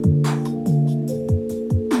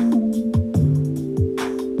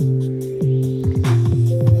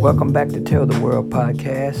Welcome back to Tell the World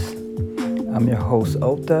podcast. I'm your host,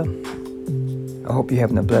 Ota. I hope you're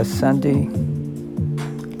having a blessed Sunday.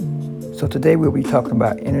 So today we'll be talking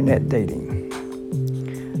about internet dating.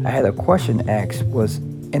 I had a question asked, was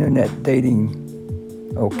internet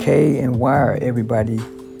dating okay, and why are everybody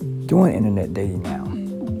doing internet dating now?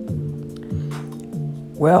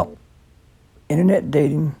 Well, internet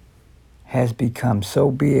dating has become so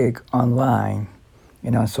big online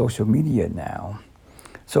and on social media now.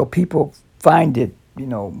 So people find it,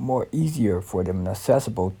 more easier for them and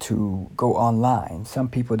accessible to go online. Some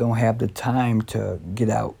people don't have the time to get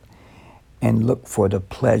out and look for the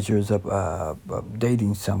pleasures of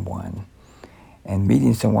dating someone and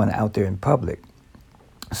meeting someone out there in public.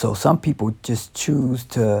 So some people just choose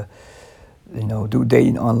to, do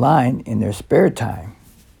dating online in their spare time.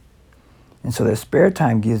 And so their spare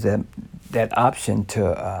time gives them that option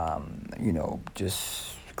to,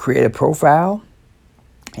 just create a profile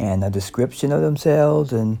and a description of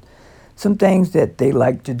themselves and some things that they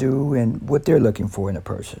like to do and what they're looking for in a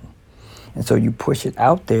person. And so you push it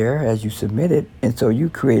out there as you submit it, and so you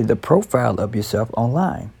created a profile of yourself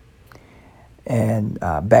online. And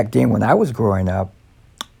back then when I was growing up,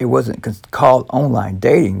 it wasn't called online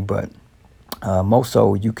dating, but most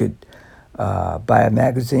so you could buy a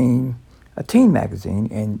magazine, a teen magazine,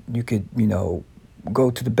 and you could, go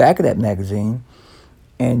to the back of that magazine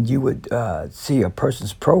and you would see a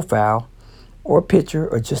person's profile or picture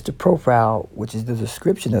or just a profile, which is the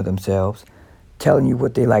description of themselves, telling you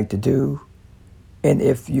what they like to do. And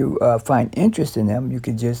if you find interest in them, you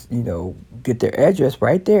could just, get their address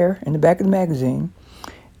right there in the back of the magazine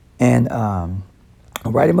and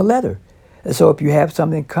write them a letter. And so if you have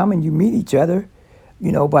something in common, you meet each other,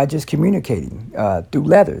 by just communicating through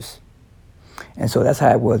letters. And so that's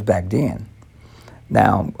how it was back then.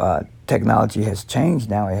 Now, technology has changed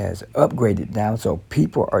now. It has upgraded now. So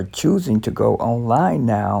people are choosing to go online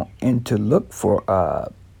now and to look for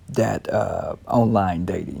that online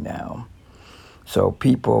dating now. So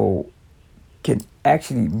people can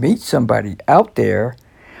actually meet somebody out there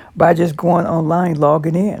by just going online,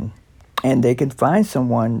 logging in. And they can find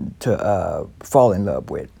someone to fall in love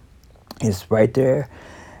with. It's right there,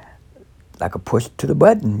 like a push to the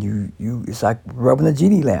button. It's like rubbing a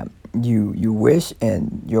genie lamp. You wish,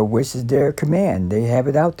 and your wish is their command. They have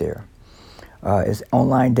it out there. Is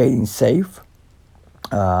online dating safe?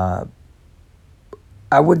 I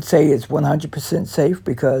wouldn't say it's 100% safe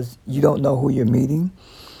because you don't know who you're meeting.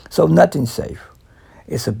 So nothing's safe.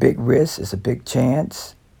 It's a big risk. It's a big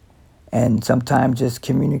chance. And sometimes just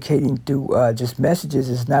communicating through just messages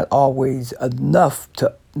is not always enough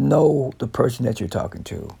to know the person that you're talking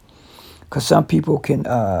to. Because some people can,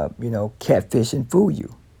 catfish and fool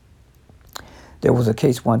you. There was a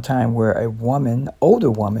case one time where a woman, older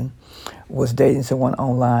woman, was dating someone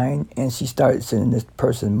online, and she started sending this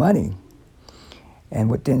person money. And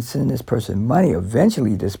within sending this person money,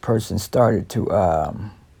 eventually this person started to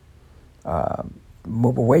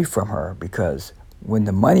move away from her because when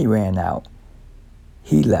the money ran out,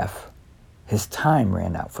 he left. His time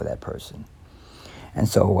ran out for that person. And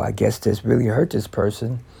so I guess this really hurt this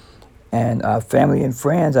person. And family and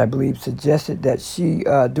friends, I believe, suggested that she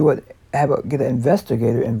get an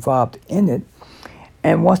investigator involved in it.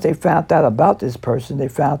 And once they found out about this person, they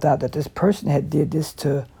found out that this person had did this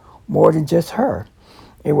to more than just her.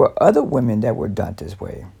 It were other women that were done this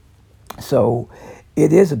way. So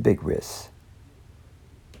it is a big risk.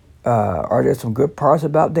 Are there some good parts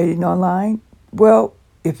about dating online? Well,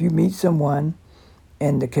 if you meet someone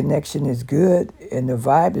and the connection is good and the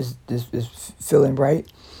vibe is feeling right,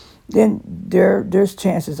 then there's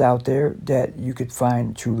chances out there that you could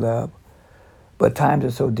find true love. But times are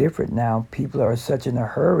so different now. People are such in a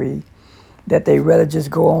hurry that they rather just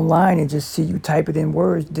go online and just see you type it in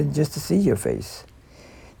words than just to see your face.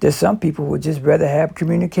 There's some people who would just rather have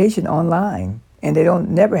communication online and they don't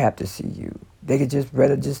never have to see you. They could just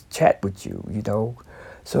rather just chat with you,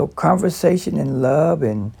 So conversation and love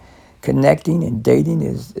and connecting and dating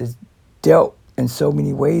is dealt in so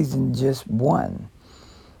many ways than just one.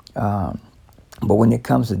 But when it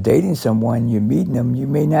comes to dating someone, you're meeting them, you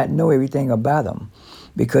may not know everything about them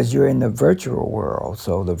because you're in the virtual world.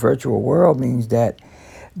 So the virtual world means that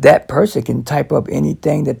that person can type up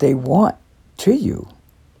anything that they want to you.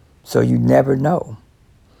 So you never know.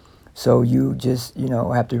 So you just,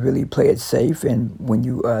 have to really play it safe. And when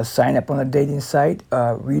you sign up on a dating site,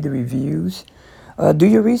 read the reviews, do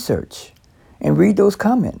your research, and read those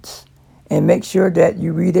comments. And make sure that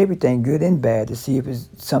you read everything, good and bad, to see if it's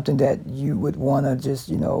something that you would want to just,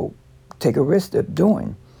 take a risk of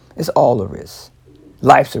doing. It's all a risk.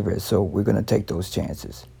 Life's a risk, so we're going to take those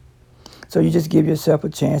chances. So you just give yourself a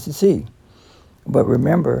chance to see. But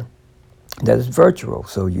remember that it's virtual,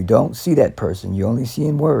 so you don't see that person. You only see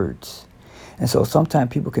in words. And so sometimes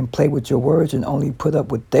people can play with your words and only put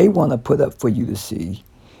up what they want to put up for you to see.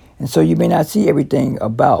 And so you may not see everything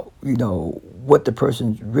about, what the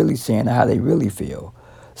person's really saying or how they really feel.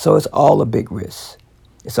 So it's all a big risk.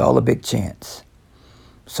 It's all a big chance.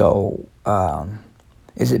 So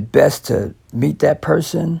is it best to meet that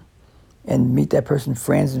person and meet that person's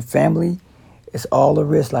friends and family? It's all a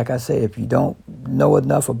risk. Like I say, if you don't know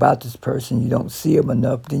enough about this person, you don't see them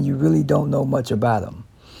enough, then you really don't know much about them.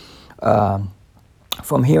 Um,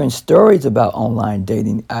 from hearing stories about online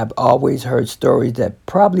dating, I've always heard stories that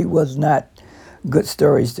probably was not good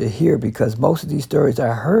stories to hear, because most of these stories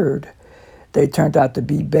I heard, they turned out to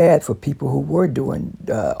be bad for people who were doing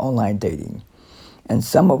online dating. And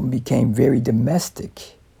some of them became very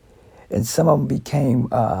domestic, and some of them became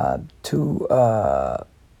too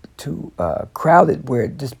crowded, where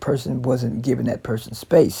this person wasn't giving that person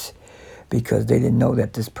space because they didn't know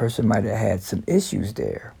that this person might have had some issues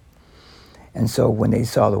there. And so when they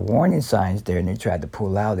saw the warning signs there and they tried to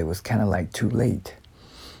pull out, it was kind of like too late.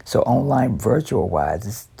 So online virtual wise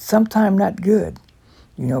is sometimes not good,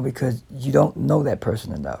 because you don't know that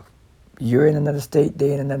person enough. You're in another state,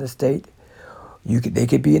 they're in another state. They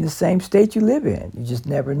could be in the same state you live in. You just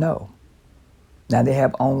never know. Now they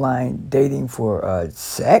have online dating for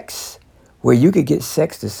sex, where you could get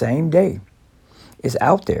sex the same day. It's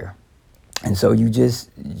out there, and so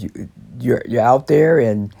you're out there,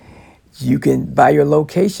 and you can, by your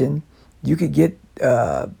location, you could get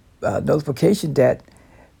a notification that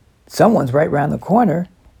someone's right around the corner,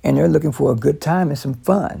 and they're looking for a good time and some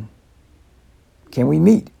fun. Can we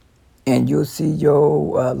meet? And you'll see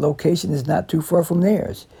your location is not too far from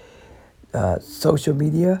theirs. Social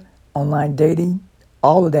media, online dating,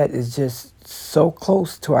 all of that is just so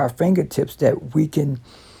close to our fingertips that we can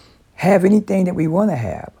have anything that we want to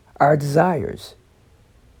have, our desires.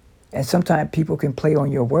 And sometimes people can play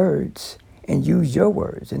on your words and use your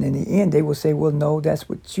words. And in the end, they will say, well, no, that's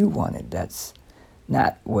what you wanted. That's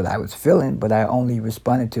not what I was feeling, but I only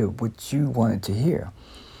responded to what you wanted to hear.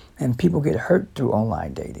 And people get hurt through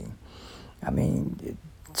online dating. I mean,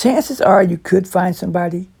 chances are you could find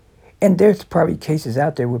somebody, and there's probably cases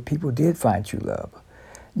out there where people did find true love.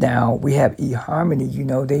 Now, we have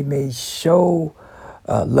eHarmony, they may show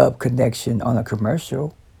love connection on a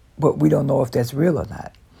commercial, but we don't know if that's real or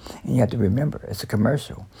not. And you have to remember, it's a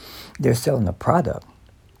commercial. They're selling a product,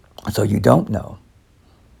 so you don't know.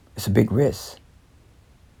 It's a big risk.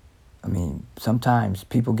 I mean, sometimes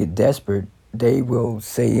people get desperate, they will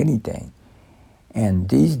say anything. And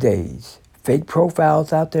these days, fake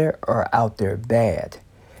profiles out there are out there bad.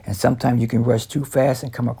 And sometimes you can rush too fast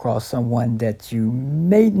and come across someone that you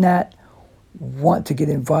may not want to get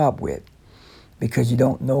involved with because you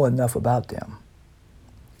don't know enough about them.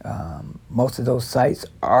 Most of those sites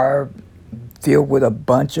are filled with a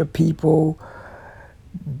bunch of people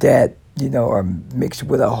that, are mixed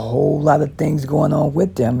with a whole lot of things going on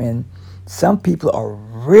with them. And some people are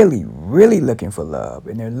really, really looking for love,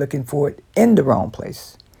 and they're looking for it in the wrong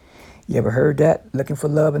place. You ever heard that? Looking for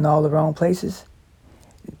love in all the wrong places?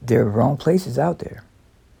 There are wrong places out there.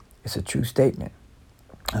 It's a true statement.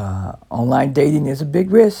 Online dating is a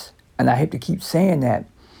big risk, and I hate to keep saying that,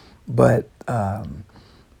 but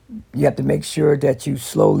you have to make sure that you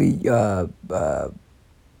slowly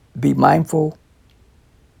be mindful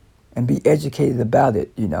and be educated about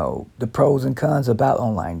it, the pros and cons about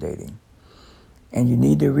online dating. And you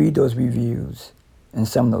need to read those reviews in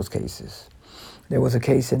some of those cases. There was a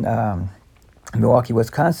case in Milwaukee,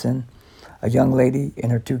 Wisconsin. A young lady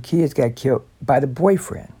and her 2 kids got killed by the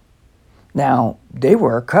boyfriend. Now, they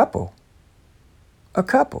were a couple. A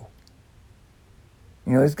couple.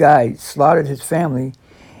 This guy slaughtered his family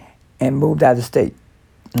and moved out of state.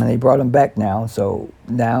 And they brought him back now. So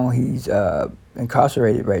now he's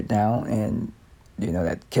incarcerated right now. And,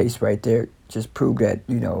 that case right there just proved that,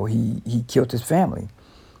 he killed his family.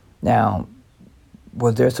 Now,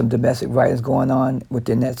 was there some domestic violence going on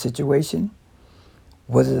within that situation?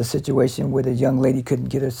 Was it a situation where the young lady couldn't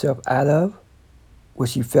get herself out of? Where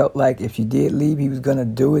she felt like if she did leave, he was going to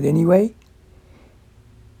do it anyway?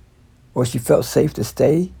 Or she felt safe to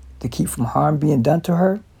stay to keep from harm being done to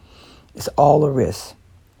her? It's all a risk.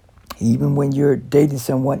 Even when you're dating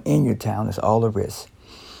someone in your town, it's all a risk.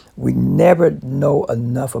 We never know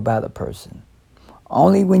enough about a person.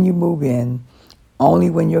 Only when you move in, only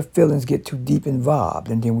when your feelings get too deep involved,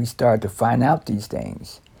 and then we start to find out these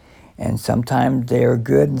things. And sometimes they're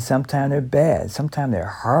good and sometimes they're bad. Sometimes they're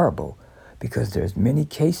horrible, because there's many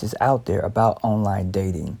cases out there about online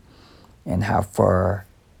dating and how far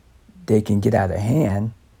they can get out of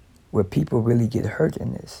hand where people really get hurt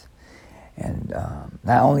in this. And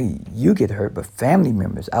not only you get hurt, but family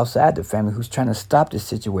members outside the family who's trying to stop this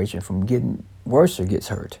situation from getting worse or gets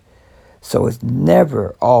hurt. So it's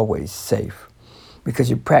never always safe because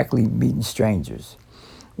you're practically meeting strangers.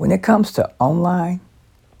 When it comes to online,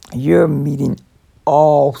 you're meeting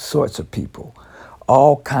all sorts of people,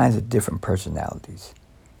 all kinds of different personalities.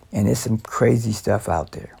 And there's some crazy stuff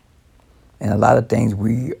out there. And a lot of things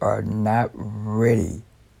we are not ready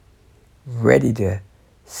to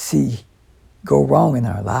see go wrong in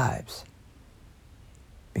our lives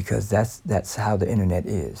because that's how the internet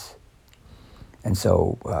is. And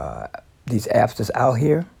so these apps that's out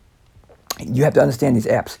here, you have to understand these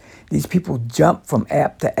apps. These people jump from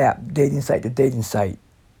app to app, dating site to dating site,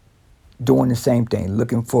 doing the same thing,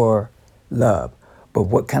 looking for love. But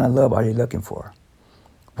what kind of love are they looking for?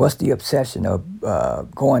 What's the obsession of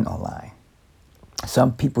going online?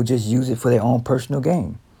 Some people just use it for their own personal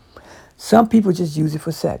gain. Some people just use it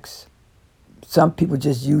for sex. Some people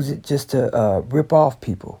just use it just to rip off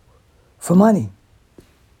people for money,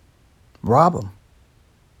 rob them.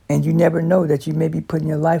 And you never know that you may be putting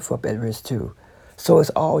your life up at risk too. So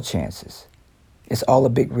it's all chances. It's all a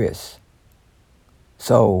big risk.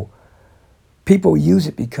 So people use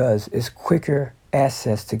it because it's quicker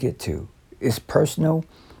access to get to. It's personal.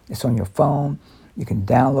 It's on your phone. You can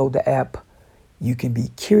download the app. You can be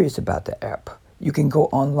curious about the app. You can go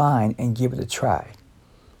online and give it a try.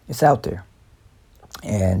 It's out there.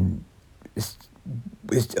 And it's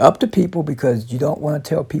up to people because you don't want to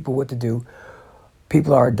tell people what to do.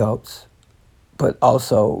 People are adults. But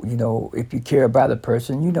also, if you care about a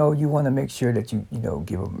person, you want to make sure that you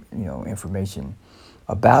give them, information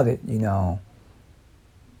about it.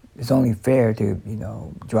 It's only fair to,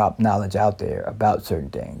 drop knowledge out there about certain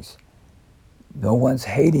things. No one's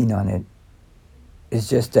hating on it. It's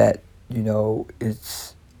just that,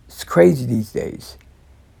 it's crazy these days.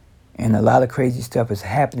 And a lot of crazy stuff is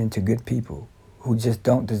happening to good people who just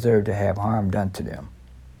don't deserve to have harm done to them.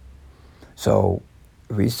 So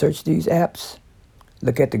research these apps,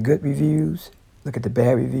 look at the good reviews, look at the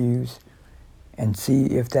bad reviews, and see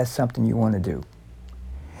if that's something you want to do.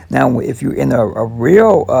 Now, if you're in a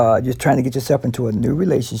real, just trying to get yourself into a new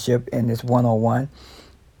relationship and it's one-on-one,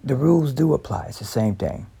 the rules do apply. It's the same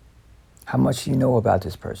thing. How much you know about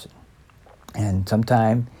this person. And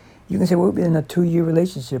sometimes you can say, well, we've been in a 2-year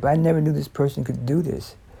relationship. I never knew this person could do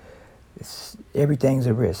this. Everything's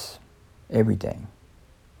a risk. Everything.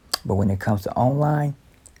 But when it comes to online,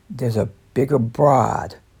 there's a bigger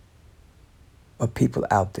broad of people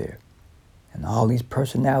out there. And all these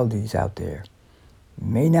personalities out there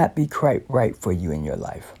may not be quite right for you in your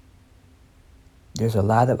life. There's a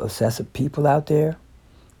lot of obsessive people out there.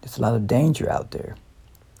 There's a lot of danger out there.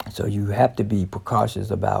 So you have to be precautious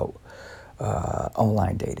about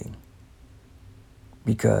online dating.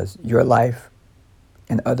 Because your life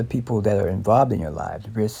and other people that are involved in your lives,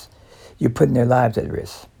 you're putting their lives at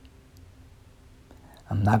risk.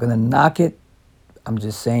 I'm not going to knock it. I'm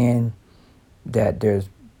just saying that there's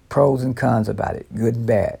pros and cons about it, good and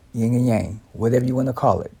bad, yin and yang, whatever you want to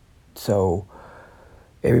call it. So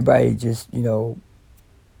everybody just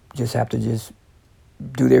have to just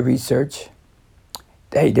do their research.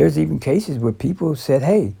 Hey, there's even cases where people said,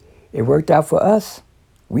 hey, it worked out for us.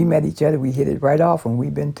 We met each other, we hit it right off, and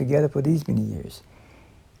we've been together for these many years.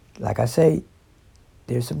 Like I say,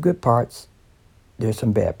 there's some good parts, there's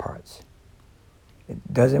some bad parts.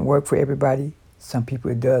 It doesn't work for everybody. Some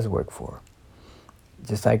people it does work for.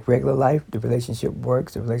 Just like regular life, the relationship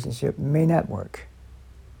works, the relationship may not work.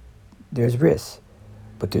 There's risks,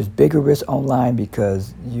 but there's bigger risks online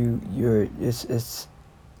because it's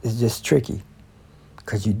just tricky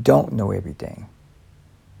because you don't know everything.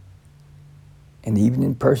 And even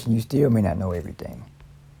in person, you still may not know everything.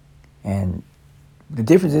 And the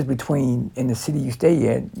difference is between in the city you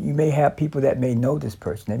stay in, you may have people that may know this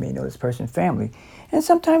person. They may know this person's family. And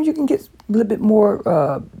sometimes you can get a little bit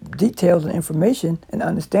more details and information and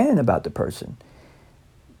understanding about the person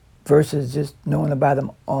versus just knowing about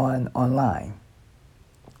them online.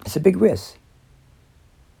 It's a big risk.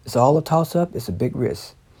 It's all a toss-up. It's a big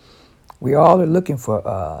risk. We all are looking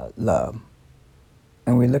for love.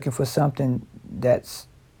 And we're looking for something that's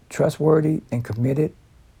trustworthy and committed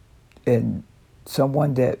and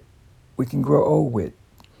someone that we can grow old with.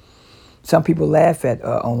 Some people laugh at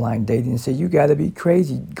online dating and say, you got to be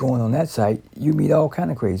crazy going on that site. You meet all kind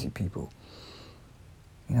of crazy people.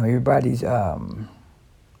 Everybody's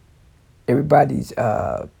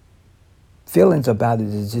feelings about it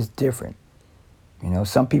is just different.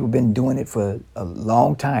 Some people been doing it for a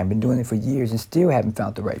long time, been doing it for years and still haven't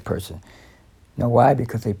found the right person. You know why?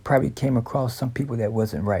 Because they probably came across some people that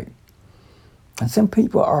wasn't right. And some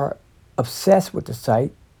people are obsessed with the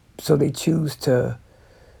site, so they choose to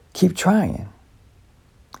keep trying.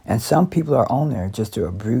 And some people are on there just to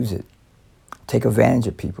abuse it, take advantage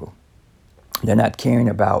of people. They're not caring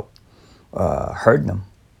about hurting them.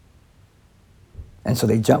 And so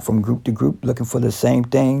they jump from group to group looking for the same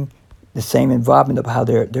thing, the same involvement of how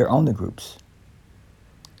they're on the groups.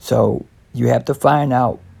 So you have to find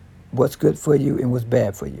out what's good for you and what's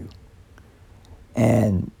bad for you.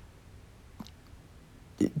 And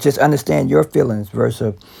just understand your feelings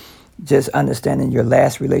versus just understanding your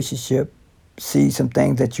last relationship, see some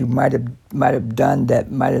things that you might have done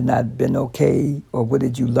that might have not been okay, or what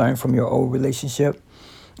did you learn from your old relationship,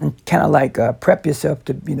 and kind of like prep yourself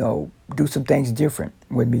to do some things different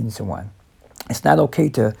when meeting someone. It's not okay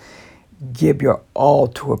to give your all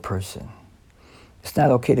to a person. It's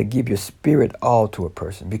not okay to give your spirit all to a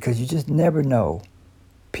person because you just never know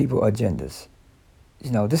people agendas.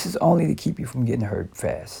 This is only to keep you from getting hurt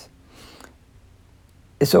fast.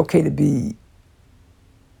 It's okay to be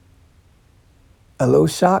a little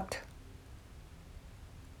shocked,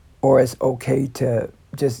 or it's okay to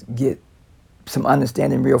just get some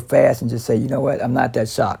understanding real fast and just say, you know what, I'm not that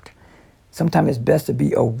shocked. Sometimes it's best to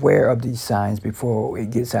be aware of these signs before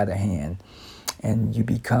it gets out of hand and you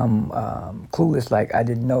become clueless, like, I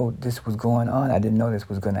didn't know this was going on. I didn't know this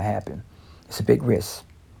was going to happen. It's a big risk.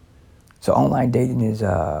 So online dating is,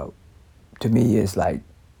 to me, is like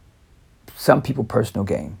some people personal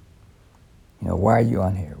game. Why are you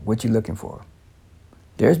on here? What you looking for?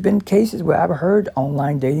 There's been cases where I've heard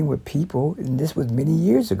online dating with people, and this was many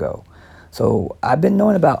years ago. So I've been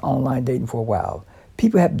knowing about online dating for a while.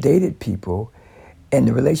 People have dated people, and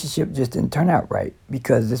the relationship just didn't turn out right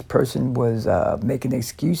because this person was making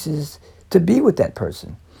excuses to be with that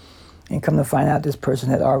person. And come to find out, this person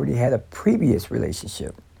had already had a previous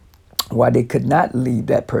relationship. Why they could not leave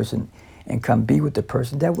that person and come be with the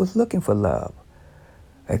person that was looking for love.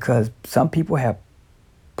 Because some people have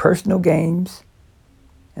personal games,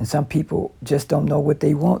 and some people just don't know what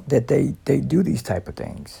they want, that they do these type of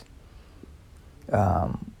things.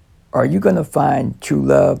 Are you going to find true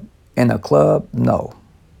love in a club? No.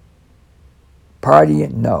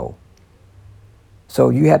 Partying? No. So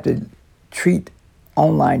you have to treat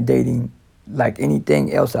online dating like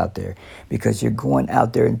anything else out there, because you're going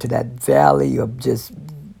out there into that valley of just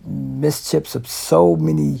mischiefs of so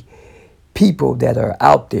many people that are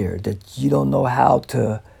out there that you don't know how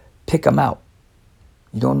to pick them out.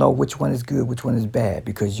 You don't know which one is good, which one is bad,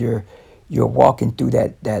 because you're walking through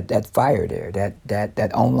that fire there,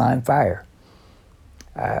 that online fire.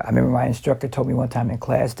 I remember my instructor told me one time in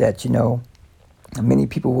class that many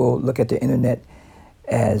people will look at the internet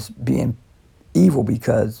as being evil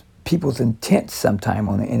because people's intent sometime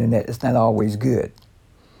on the internet is not always good.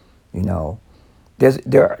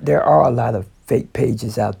 There are a lot of fake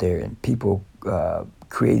pages out there and people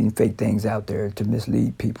creating fake things out there to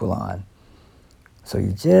mislead people on. So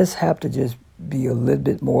you just have to just be a little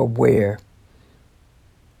bit more aware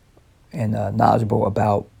and knowledgeable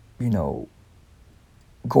about,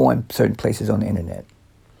 going certain places on the internet,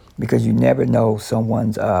 because you never know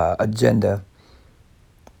someone's agenda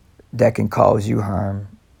that can cause you harm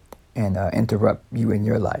and interrupt you in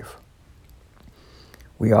your life.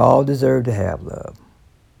 We all deserve to have love.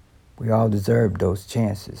 We all deserve those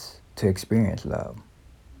chances to experience love.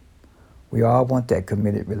 We all want that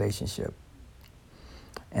committed relationship.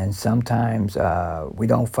 And sometimes we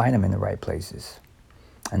don't find them in the right places.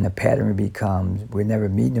 And the pattern becomes we're never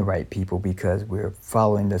meeting the right people because we're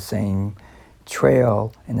following the same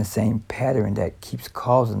trail and the same pattern that keeps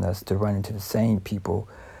causing us to run into the same people.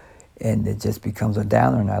 And it just becomes a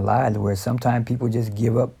downer in our lives where sometimes people just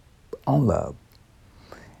give up on love.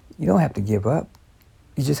 You don't have to give up.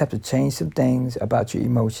 You just have to change some things about your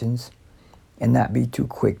emotions and not be too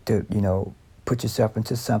quick to, put yourself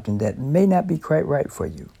into something that may not be quite right for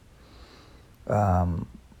you.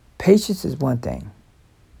 Patience is one thing.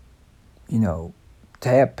 To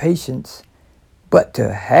have patience, but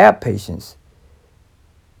to have patience,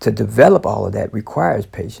 to develop all of that requires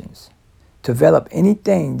patience. To develop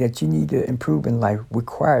anything that you need to improve in life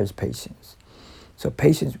requires patience. So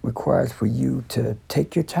patience requires for you to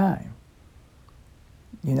take your time.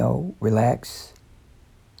 Relax.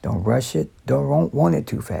 Don't rush it. Don't want it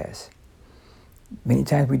too fast. Many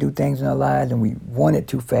times we do things in our lives and we want it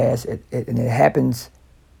too fast, and it happens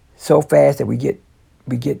so fast that we get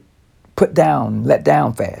put down, let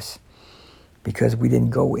down fast, because we didn't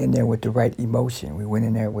go in there with the right emotion. We went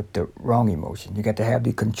in there with the wrong emotion. You got to have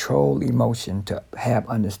the controlled emotion to have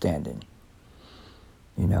understanding.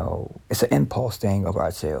 You know, it's an impulse thing of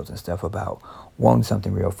ourselves and stuff about wanting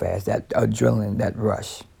something real fast, that adrenaline, that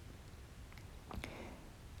rush.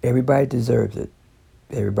 Everybody deserves it.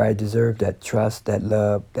 Everybody deserves that trust, that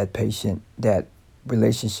love, that patience, that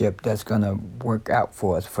relationship that's going to work out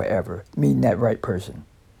for us forever. Meeting that right person.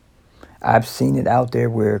 I've seen it out there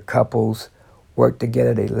where couples work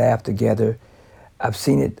together, they laugh together. I've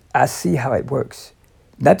seen it, I see how it works.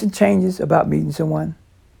 Nothing changes about meeting someone.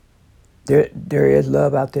 There is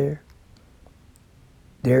love out there.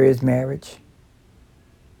 There is marriage.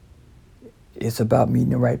 It's about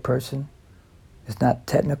meeting the right person. It's not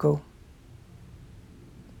technical,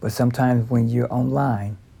 but sometimes when you're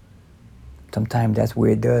online, sometimes that's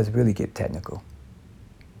where it does really get technical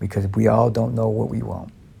because we all don't know what we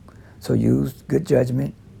want. So use good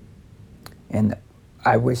judgment, and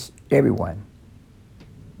I wish everyone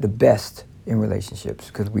the best in relationships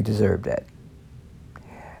because we deserve that.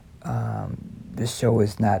 This show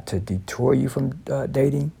is not to detour you from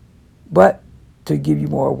dating, but to give you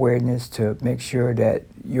more awareness to make sure that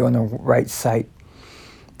you're on the right site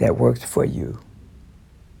that works for you.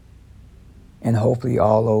 And hopefully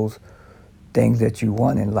all those things that you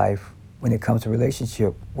want in life when it comes to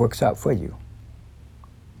relationship works out for you.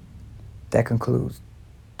 That concludes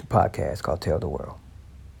the podcast called Tell the World.